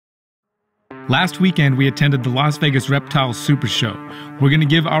Last weekend, we attended the Las Vegas Reptile Super Show. We're going to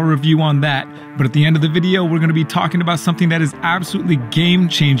give our review on that, but at the end of the video, we're going to be talking about something that is absolutely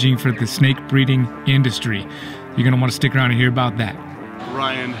game-changing for the snake breeding industry. You're going to want to stick around and hear about that.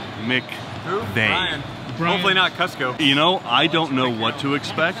 Ryan McVeigh. Brian. Hopefully not Kusko. You know, I don't know what to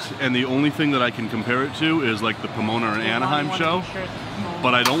expect, and the only thing that I can compare it to is like the Pomona or Anaheim show.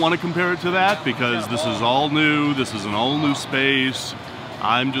 But I don't want to compare it to that because this is all new, this is an all new space.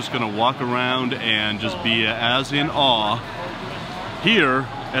 I'm just gonna walk around and just be as in awe here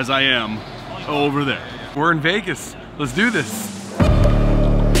as I am over there. We're in Vegas. Let's do this.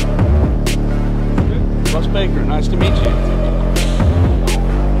 Russ Baker, nice to meet you.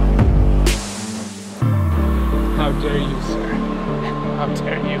 How dare you, sir? How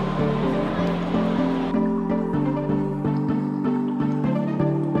dare you?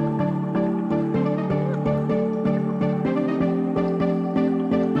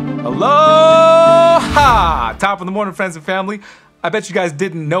 Aloha! Top of the morning, friends and family. I bet you guys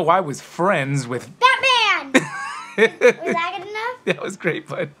didn't know I was friends with Batman! Was that good enough? That was great,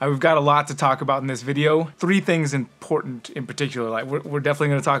 bud. We've got a lot to talk about in this video. 3 things important in particular. Like we're definitely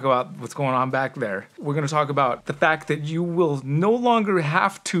going to talk about what's going on back there. We're going to talk about the fact that you will no longer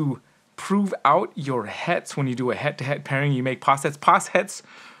have to prove out your hets when you do a head-to-head pairing. You make pos hets. Pos hets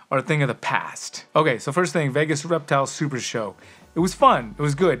are a thing of the past. Okay, so first thing, Vegas Reptile Super Show. It was fun. It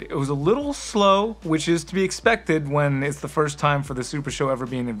was good. It was a little slow, which is to be expected when it's the first time for the Super Show ever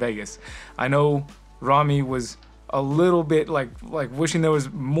being in Vegas. I know Rami was a little bit like wishing there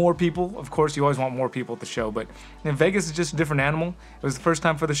was more people. Of course, you always want more people at the show, but Vegas is just a different animal. It was the first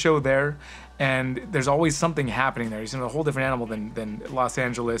time for the show there, and there's always something happening there. It's a whole different animal than Los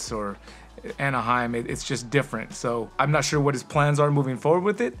Angeles or Anaheim. It's just different. So I'm not sure what his plans are moving forward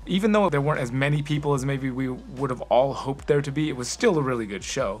with it. Even though there weren't as many people as maybe we would have all hoped there to be, it was still a really good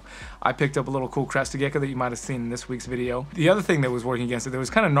show. I picked up a little cool crested gecko that you might have seen in this week's video. The other thing that was working against it, there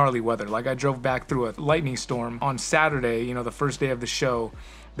was kind of gnarly weather. Like I drove back through a lightning storm on Saturday, you know, the first day of the show.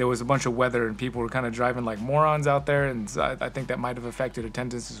 There was a bunch of weather and people were kind of driving like morons out there, and I think that might have affected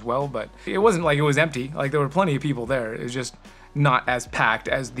attendance as well, but it wasn't like it was empty. Like there were plenty of people there. It was just not as packed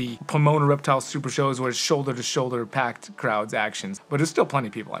as the Pomona Reptile Super Shows where it's shoulder to shoulder packed crowds actions, but it's still plenty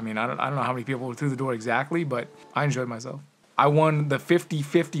of people. I mean, I don't know how many people were through the door exactly, but I enjoyed myself. I won the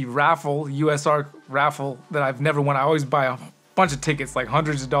 50-50 raffle, USR raffle that I've never won. I always buy a bunch of tickets, like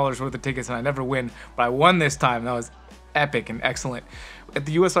hundreds of dollars worth of tickets, and I never win, but I won this time. That was epic and excellent. At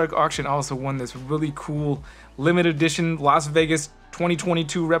the USR auction, I also won this really cool limited edition Las Vegas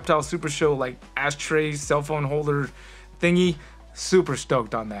 2022 Reptile Super Show, like ashtray, cell phone holder thingy. Super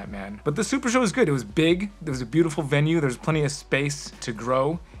stoked on that, man. But the Super Show was good. It was big. There was a beautiful venue. There's plenty of space to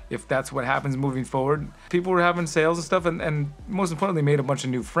grow if that's what happens moving forward. People were having sales and stuff, and most importantly, made a bunch of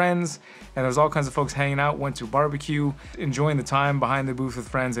new friends. And there's all kinds of folks hanging out, went to barbecue, enjoying the time behind the booth with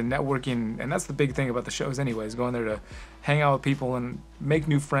friends and networking. And that's the big thing about the shows anyways, going there to hang out with people and make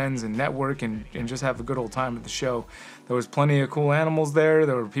new friends and network and just have a good old time at the show. There was plenty of cool animals there.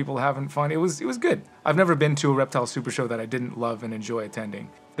 There were people having fun. It was good. I've never been to a Reptile Super Show that I didn't love and enjoy attending.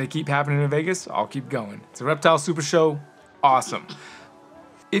 If they keep happening in Vegas, I'll keep going. It's a Reptile Super Show. Awesome.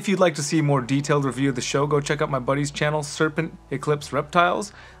 If you'd like to see a more detailed review of the show, go check out my buddy's channel, Serpent Eclipse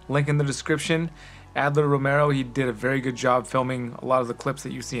Reptiles. Link in the description. Adler Romero, he did a very good job filming a lot of the clips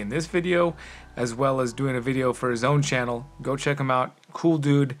that you see in this video, as well as doing a video for his own channel. Go check him out. Cool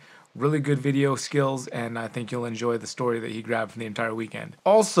dude, really good video skills, and I think you'll enjoy the story that he grabbed from the entire weekend.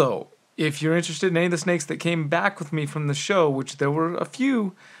 Also, if you're interested in any of the snakes that came back with me from the show, which there were a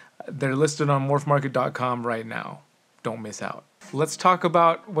few, they're listed on morphmarket.com right now. Don't miss out. Let's talk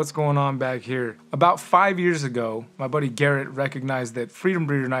about what's going on back here. About 5 years ago, my buddy Garrett recognized that Freedom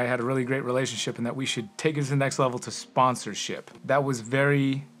Breeder and I had a really great relationship and that we should take it to the next level to sponsorship. That was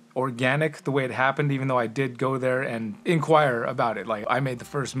very organic the way it happened, even though I did go there and inquire about it. Like I made the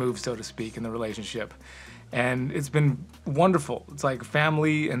first move, so to speak, in the relationship. And it's been wonderful. It's like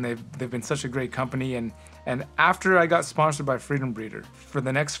family, and they've been such a great company. And after I got sponsored by Freedom Breeder, for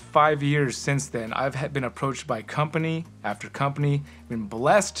the next 5 years since then, I've been approached by company after company, been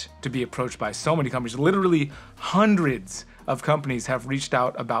blessed to be approached by so many companies. Literally hundreds of companies have reached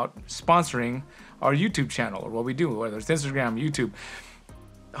out about sponsoring our YouTube channel or what we do, whether it's Instagram, YouTube.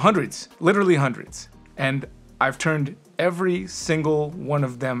 Hundreds, literally hundreds. And I've turned every single one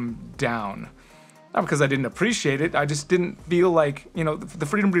of them down. Not because I didn't appreciate it, I just didn't feel like, you know, the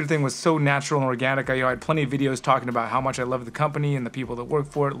Freedom Breeder thing was so natural and organic. I had plenty of videos talking about how much I love the company and the people that work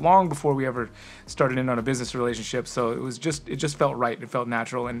for it long before we ever started in on a business relationship. So it just felt right. It felt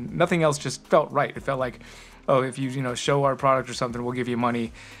natural, and nothing else just felt right. It felt like, oh, if you show our product or something, we'll give you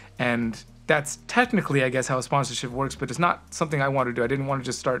money. And that's technically, I guess, how a sponsorship works, but it's not something I want to do. I didn't want to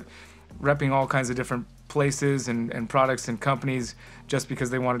just start repping all kinds of different places and products and companies just because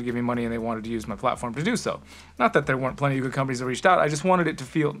they wanted to give me money and they wanted to use my platform to do so. Not that there weren't plenty of good companies that reached out. I just wanted it to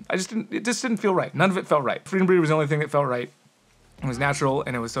feel, it just didn't feel right. None of it felt right. Freedom Breeder was the only thing that felt right. It was natural,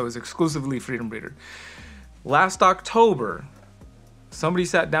 and it was exclusively Freedom Breeder. Last October, somebody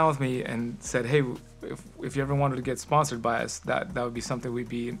sat down with me and said, hey, if you ever wanted to get sponsored by us, that would be something we'd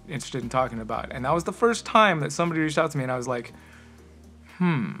be interested in talking about. And that was the first time that somebody reached out to me, and I was like,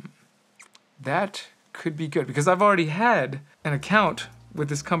 that could be good, because I've already had an account with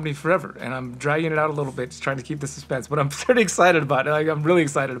this company forever, and I'm dragging it out a little bit, just trying to keep the suspense, but I'm pretty excited about it. Like, I'm really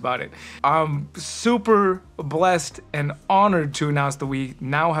excited about it. I'm super blessed and honored to announce that we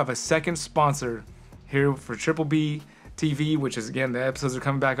now have a second sponsor here for Triple B TV, which is, again, the episodes are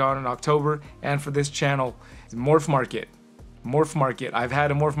coming back on in October, and for this channel, Morph Market. Morph Market. I've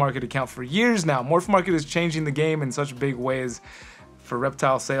had a Morph Market account for years now. Morph Market is changing the game in such big ways for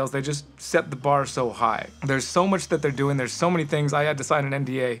reptile sales. They just set the bar so high. There's so much that they're doing. There's so many things. I had to sign an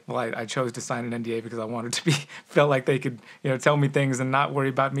NDA. Well, I chose to sign an NDA because I wanted to felt like they could, tell me things and not worry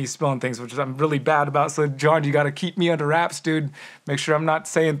about me spilling things, which I'm really bad about. So John, you got to keep me under wraps, dude. Make sure I'm not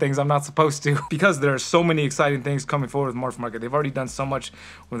saying things I'm not supposed to, because there are so many exciting things coming forward with Morph Market. They've already done so much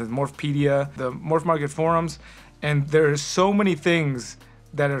with Morphpedia, the Morph Market forums, and there are so many things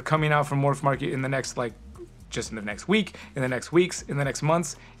that are coming out from Morph Market in the next, just in the next week, in the next weeks, in the next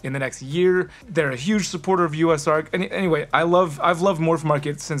months, in the next year. They're a huge supporter of USARK. And anyway, I've loved Morph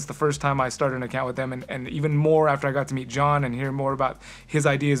Market since the first time I started an account with them, and even more after I got to meet John and hear more about his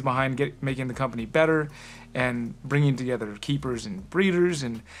ideas behind making the company better and bringing together keepers and breeders.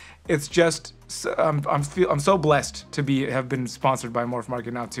 And it's just, I'm so blessed to have been sponsored by Morph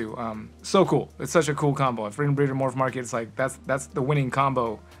Market now too. So cool. It's such a cool combo. Freedom Breeder, Morph Market, it's like, that's the winning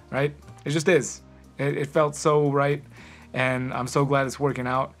combo, right? It just is. It felt so right, and I'm so glad it's working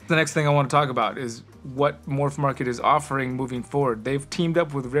out. The next thing I want to talk about is what Morph Market is offering moving forward. They've teamed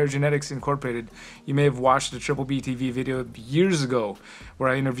up with Rare Genetics Incorporated. You may have watched a Triple B TV video years ago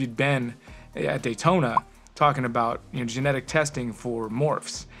where I interviewed Ben at Daytona talking about genetic testing for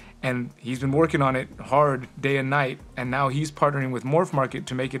morphs. And he's been working on it hard day and night, and now he's partnering with Morph Market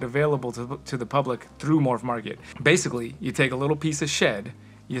to make it available to the public through Morph Market. Basically, you take a little piece of shed,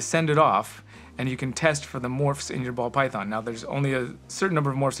 you send it off, and you can test for the morphs in your ball python. Now, there's only a certain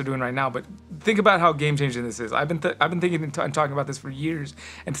number of morphs they're doing right now, but think about how game-changing this is. I've been thinking and talking about this for years,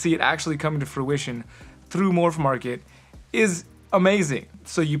 and to see it actually coming to fruition through Morph Market is amazing.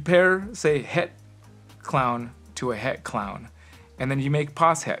 So you pair, say, het clown to a het clown, and then you make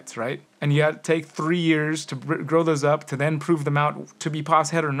pos hets, right? And you have to take 3 years to grow those up to then prove them out to be pos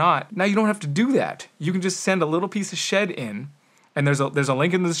het or not. Now you don't have to do that. You can just send a little piece of shed in, and there's a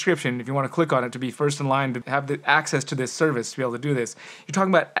link in the description if you want to click on it to be first in line to have the access to this service to be able to do this. You're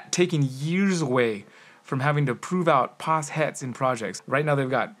talking about taking years away from having to prove out pos hets in projects. Right now they've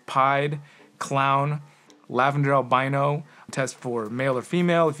got pied, clown, lavender albino, test for male or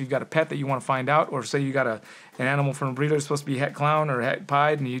female if you've got a pet that you want to find out, or say you got an animal from a breeder that's supposed to be het clown or het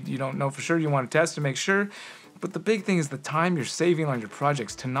pied and you don't know for sure, you want to test to make sure. But the big thing is the time you're saving on your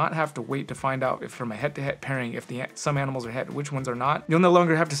projects to not have to wait to find out if from a het-to-het pairing, if some animals are het, which ones are not. You'll no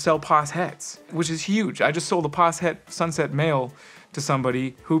longer have to sell pos hets, which is huge. I just sold a pos het sunset male to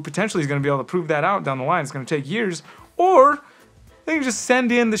somebody who potentially is going to be able to prove that out down the line. It's going to take years, or they can just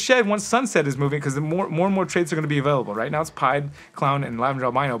send in the shed once sunset is moving, because more and more traits are going to be available. Right now it's pied, clown, and lavender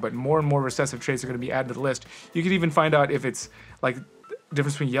albino, but more and more recessive traits are going to be added to the list. You could even find out if it's like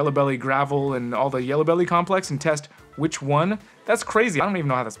difference between yellow belly, gravel, and all the yellow belly complex and test which one. That's crazy. I don't even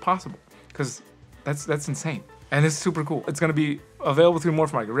know how that's possible, because that's insane. And it's super cool. It's going to be available through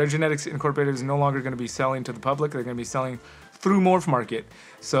Morph Market. Rare Genetics Incorporated is no longer going to be selling to the public. They're going to be selling through Morph Market.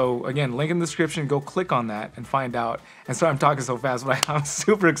 So again, link in the description. Go click on that and find out. And sorry I'm talking so fast, but I'm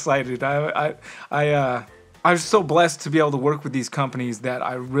super excited. I'm so blessed to be able to work with these companies that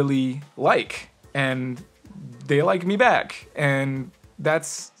I really like, and they like me back. And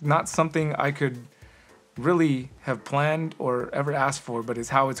that's not something I could really have planned or ever asked for, but it's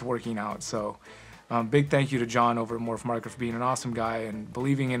how it's working out. So big thank you to John over at Morph Market for being an awesome guy and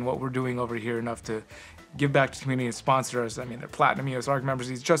believing in what we're doing over here enough to give back to the community and sponsor us. I mean, they're Platinum USARK members.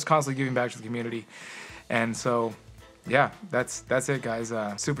 He's just constantly giving back to the community. And so, yeah, that's it, guys.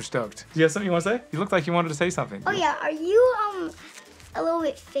 Super stoked. Do you have something you want to say? You looked like you wanted to say something. Oh yeah, are you a little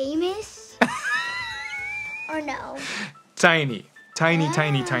bit famous? Or no? Tiny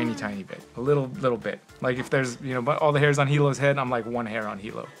bit. A little bit. Like if there's, but all the hairs on Hilo's head, I'm like one hair on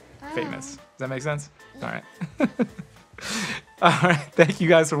Hilo. Famous. Does that make sense? Yeah. All right. All right, thank you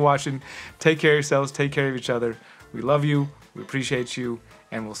guys for watching. Take care of yourselves, take care of each other. We love you, we appreciate you,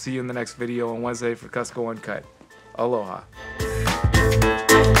 and we'll see you in the next video on Wednesday for Kusko Uncut. Aloha.